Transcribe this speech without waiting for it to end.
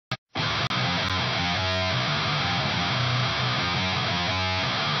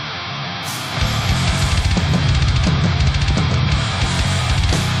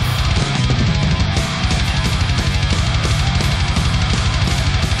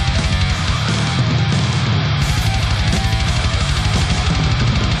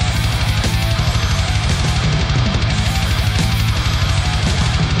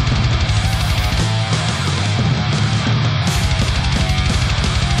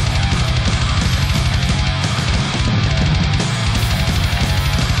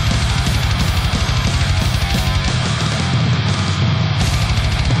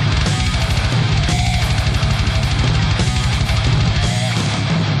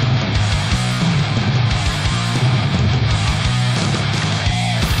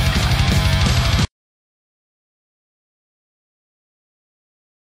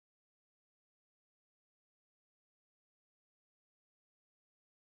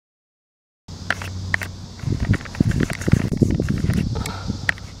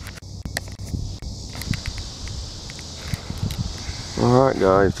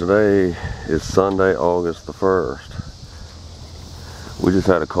Guys, today is Sunday, August the 1st. We just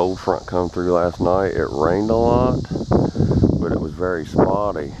had a cold front come through last night. It rained a lot, but it was very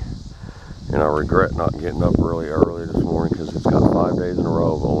spotty. And I regret not getting up really early this morning because it's got 5 days in a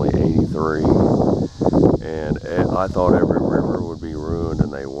row of only 83. And I thought every river would be ruined,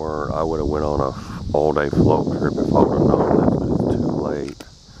 and they weren't. I would have went on a all-day float trip if I would have known this, but it's too late.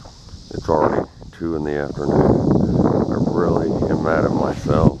 It's already 2 in the afternoon. I really am mad at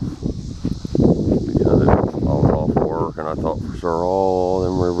myself because I was off work and I thought for sure all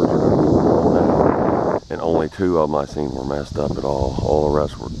them rivers are going to be blown out, and only 2 of them I seen were messed up at all. All the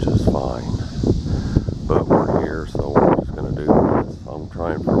rest were just fine. But we're here, so we're just going to do this. I'm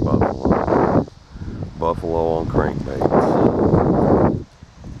trying for buffalo. Buffalo on crankbaits.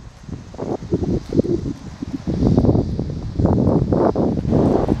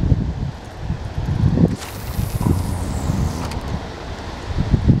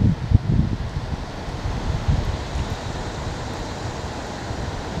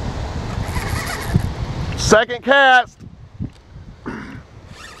 Second cast.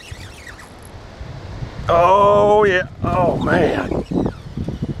 Oh yeah. Oh man.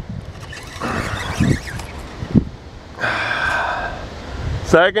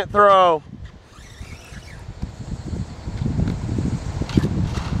 Second throw.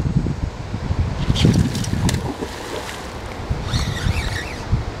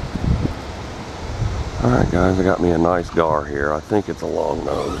 Alright guys, I got me a nice gar here. I think it's a long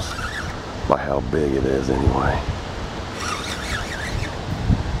nose by how big it is anyway.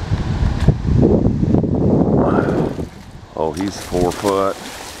 Oh, he's 4 foot.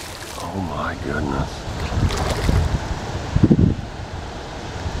 Oh my goodness.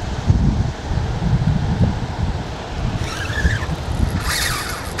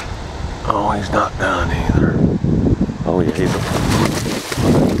 Oh, he's not done either. Oh yeah, he's a...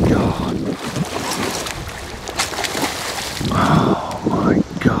 Oh my God. Oh my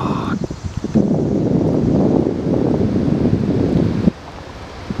God.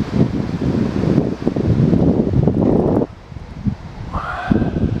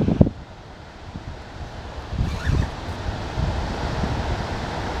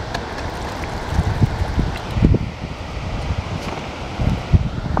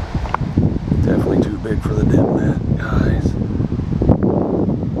 Definitely too big for the dip net, guys.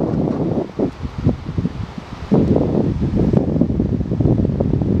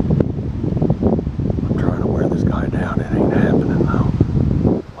 I'm trying to wear this guy down. It ain't happening though.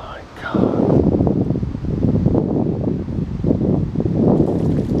 My God.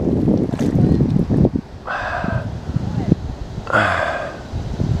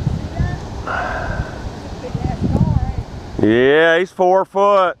 Yeah, he's 4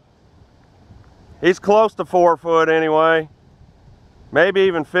 foot. He's close to 4 foot anyway. Maybe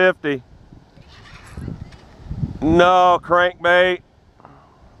even 50. No, crankbait.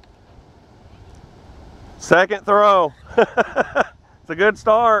 Second throw. It's a good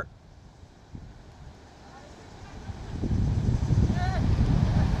start.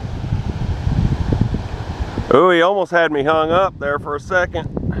 Ooh, he almost had me hung up there for a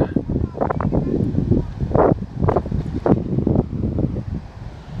second.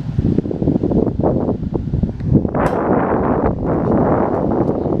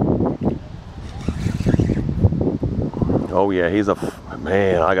 Oh yeah, he's a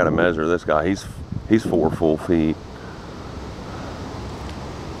man. I gotta measure this guy. He's 4 full feet.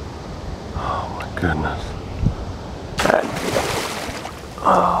 Oh my goodness.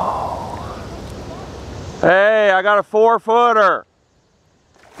 Oh. Hey, I got a 4 footer.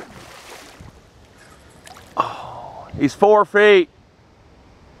 Oh, he's 4 feet.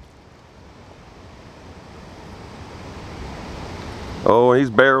 Oh,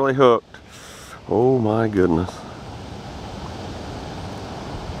 he's barely hooked. Oh my goodness.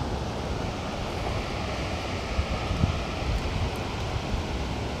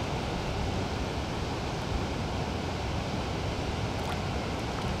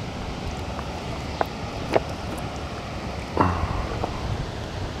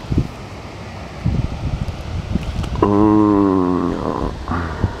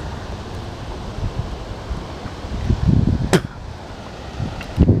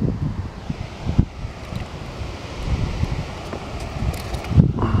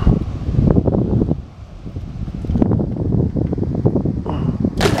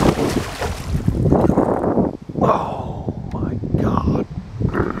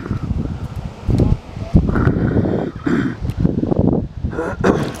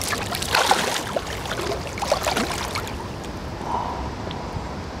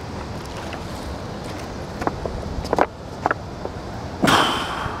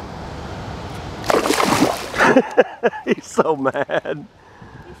 He's so mad.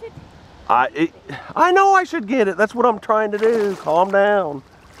 I know I should get it. That's what I'm trying to do. Calm down.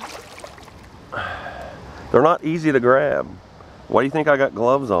 They're not easy to grab. Why do you think I got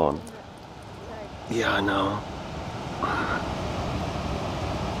gloves on? Yeah, I know.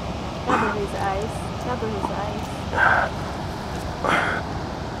 Cover his eyes. Cover his eyes.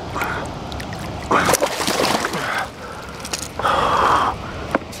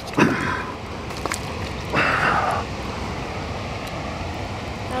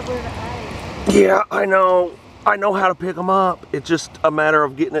 Cover the eyes. Yeah, I know. I know how to pick them up. It's just a matter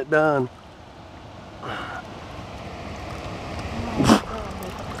of getting it done.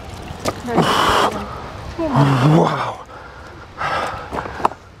 Wow.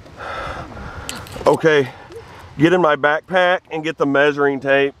 Okay, get in my backpack and get the measuring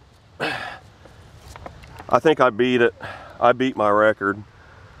tape. I think I beat it. I beat my record.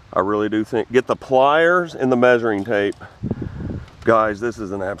 I really do think. Get the pliers and the measuring tape. Guys, this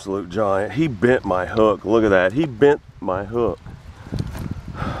is an absolute giant. He bent my hook. Look at that. He bent my hook.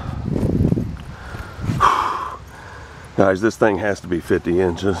 Guys, this thing has to be 50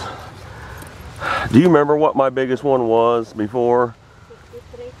 inches. Do you remember what my biggest one was before?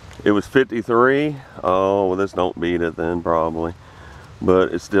 53. It was 53. Oh, well, this don't beat it then, probably.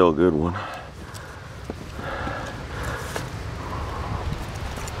 But it's still a good one.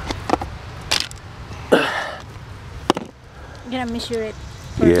 You're gonna measure it.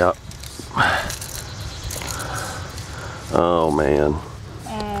 Yeah. Oh, man.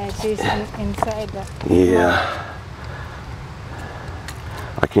 She's inside the... Yeah.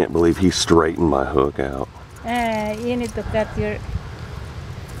 I can't believe he straightened my hook out. You need to cut your...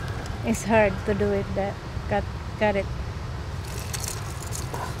 It's hard to do it. Cut it.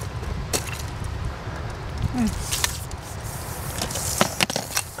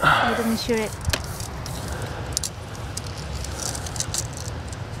 You to measure it.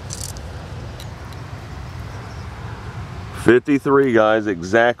 $53, guys,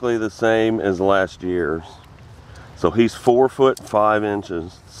 exactly the same as last year's. So he's 4 foot 5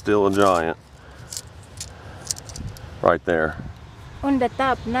 inches, still a giant. Right there. On the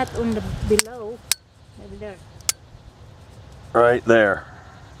top, not on the below. Maybe there. Right there.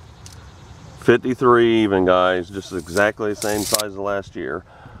 53 even, guys, just exactly the same size as last year.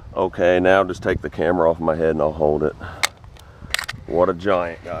 Okay, now just take the camera off my head and I'll hold it. What a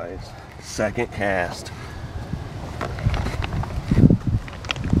giant, guys. Second cast.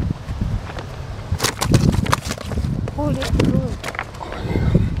 Hold it good.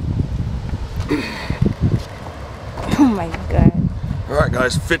 Oh my god. Alright,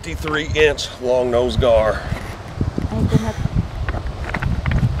 guys, 53-inch Longnose Gar. I cannot.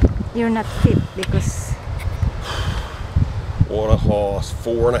 You're not fit because. What a hoss.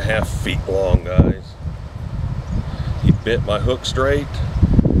 4.5 feet long, guys. He bit my hook straight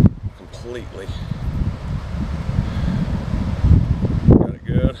completely. Got it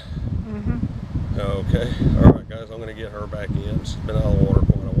good? Mm-hmm. Okay. Alright, guys, I'm going to get her back in. She's been out of the water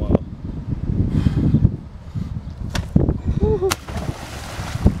quite a while.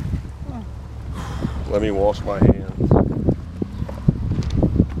 Let me wash my hands.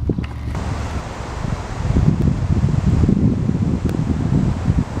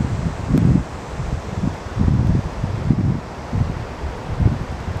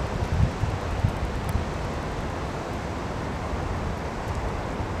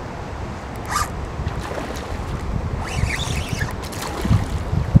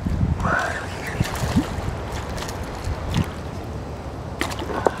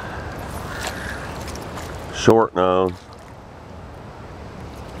 Short nose.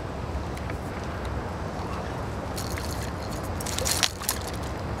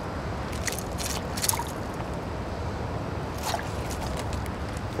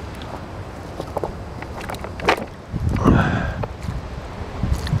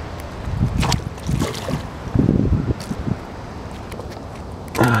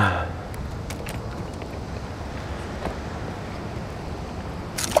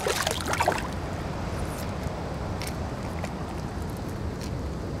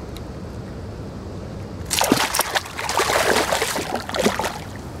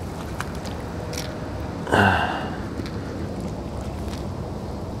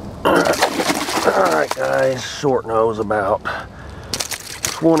 Alright, guys, short nose, about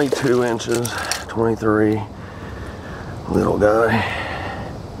 22 inches, 23, little guy.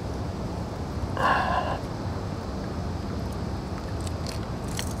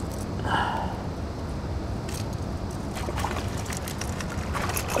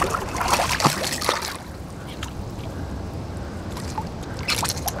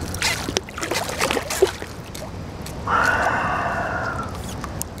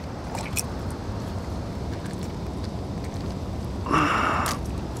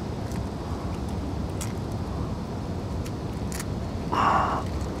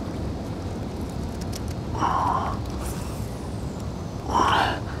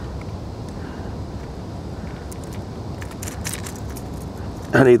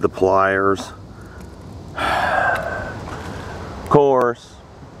 I need the pliers. Of course.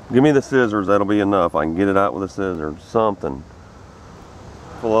 Give me the scissors, that'll be enough. I can get it out with the scissors. Something.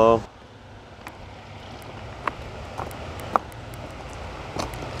 Hello?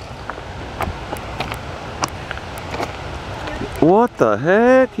 What the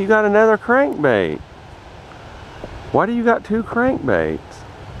heck? You got another crankbait. Why do you got two crankbaits?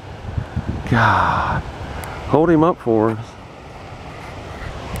 God. Hold him up for us.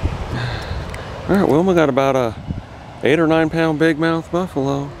 Alright, Wilma got about a 8 or 9 pound big mouth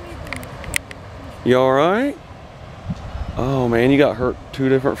buffalo. You alright? Oh man, you got hurt 2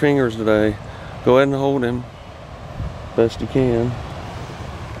 different fingers today. Go ahead and hold him. Best you can.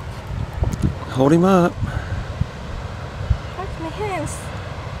 Hold him up. Hurt my hands.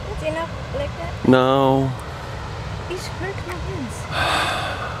 It's enough like that. No. It's hurt my hands.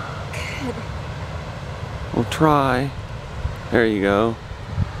 God. We'll try. There you go.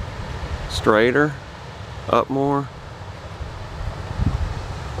 Straighter. Up more.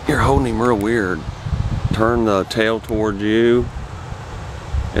 You're holding him real weird. Turn the tail towards you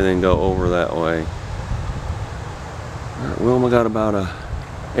and then go over that way. Alright, Wilma got about a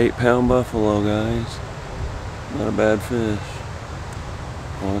 8 pound buffalo, guys. Not a bad fish.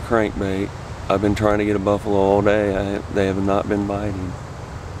 On a crankbait. I've been trying to get a buffalo all day. They have not been biting.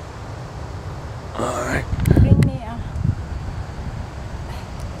 Alright. Bring me a.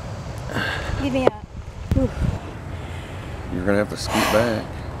 Give me a. Oof. You're gonna have to scoot back.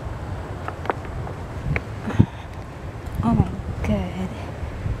 Oh my God.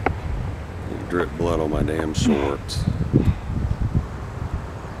 You drip blood on my damn shorts.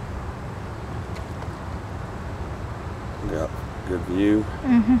 Got good view.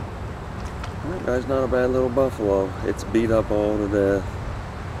 Mm-hmm. That guy's not a bad little buffalo. It's beat up all to death.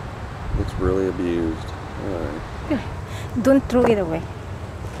 It's really abused. Alright. Don't throw it away.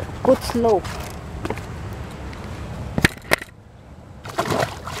 Go slow.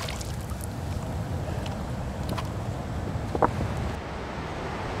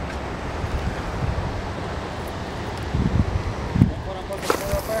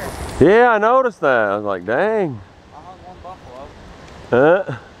 Yeah, I noticed that. I was like, dang. I hung one buffalo. Huh?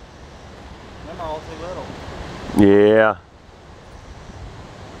 Them are all too little. Yeah.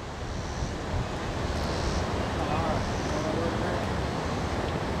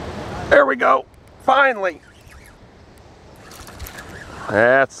 There we go. Finally.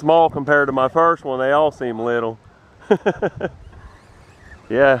 That's small compared to my first one. They all seem little.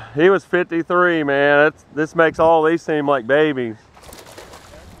 Yeah, he was 53, man. This makes all these seem like babies.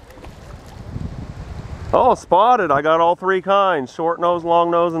 Oh, spotted. I got all 3 kinds. Short nose,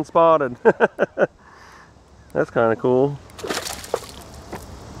 long nose, and spotted. That's kind of cool.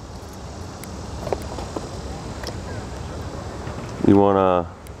 You want to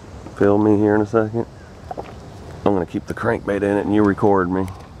film me here in a second? I'm going to keep the crankbait in it and you record me.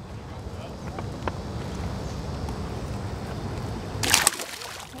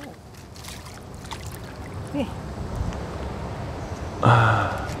 Yeah.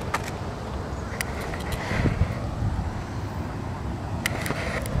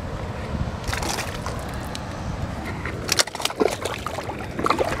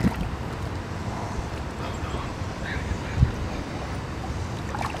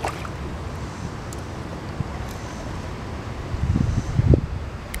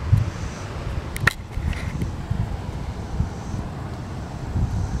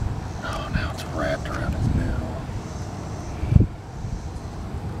 Wrapped around his middle.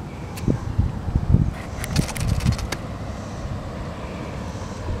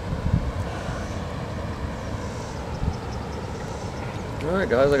 Alright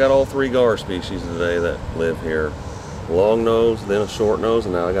guys, I got all 3 gar species today that live here. Long nose, then a short nose,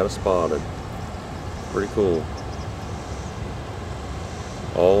 and now I got a spotted. Pretty cool.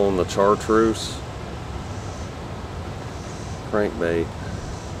 All on the chartreuse crankbait.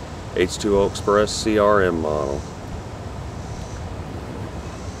 H2O Express CRM model.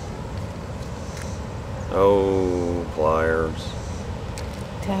 Oh, pliers.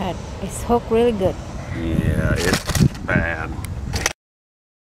 God, it's hooked really good. Yeah, it's bad.